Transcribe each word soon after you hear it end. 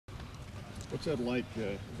What's that like?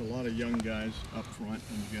 There's a lot of young guys up front,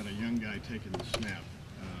 and you got a young guy taking the snap.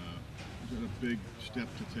 Is that a big step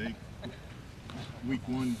to take? Week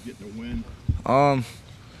one, getting a win. I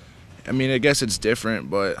mean, I guess it's different,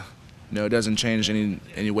 but it doesn't change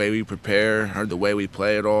any way we prepare or the way we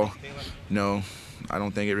play at all. I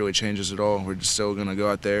don't think it really changes at all. We're just still gonna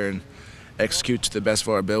go out there and execute to the best of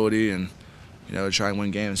our ability, and try and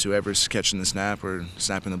win games. Whoever's catching the snap or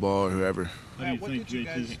snapping the ball or whoever. How do you think,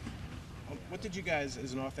 JT? What did you guys,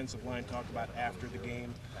 as an offensive line, talk about after the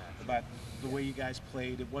game, about the way you guys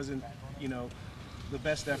played? It wasn't, the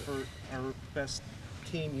best effort or best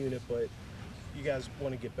team unit, but you guys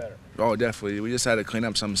want to get better. Oh, definitely. We just had to clean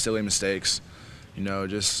up some silly mistakes.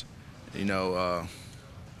 Young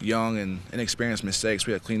and inexperienced mistakes.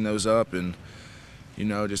 We had to clean those up and,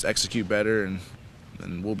 just execute better, and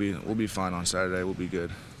we'll be fine on Saturday. We'll be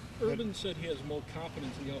good. Urban said he has more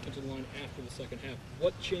confidence in the offensive line after the second half.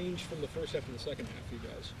 What changed from the first half to the second half for you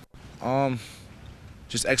guys?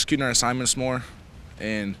 Just executing our assignments more,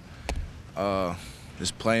 and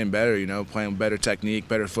just playing better. Playing better technique,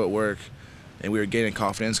 better footwork, and we were gaining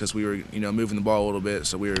confidence because we were, moving the ball a little bit.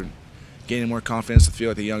 So we were gaining more confidence. I feel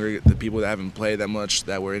like the people that haven't played that much,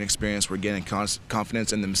 that were inexperienced, were gaining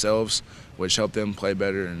confidence in themselves, which helped them play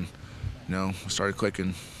better, and started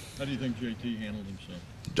clicking. How do you think JT handled himself?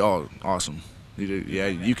 Oh, awesome. Yeah,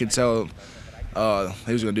 you could tell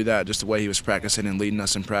he was going to do that just the way he was practicing and leading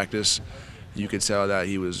us in practice. You could tell that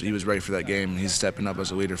he was ready for that game. He's stepping up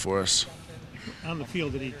as a leader for us. On the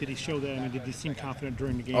field, did he show that? I mean, did he seem confident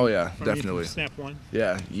during the game? Oh, yeah, definitely. Snap one?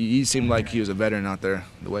 Yeah, he seemed like he was a veteran out there,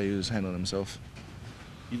 the way he was handling himself.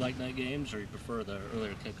 You like night games, or you prefer the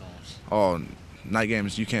earlier kickoffs? Oh, night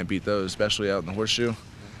games, you can't beat those, especially out in the horseshoe.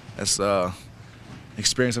 That's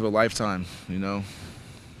experience of a lifetime,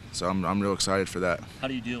 So I'm real excited for that. How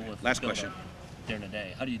do you deal with Last question. During the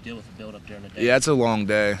day? How do you deal with the build-up during the day? Yeah, it's a long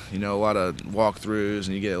day. A lot of walkthroughs,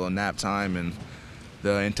 and you get a little nap time, and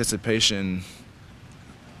the anticipation.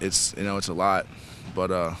 It's a lot,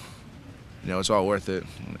 but it's all worth it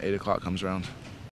when 8 o'clock comes around.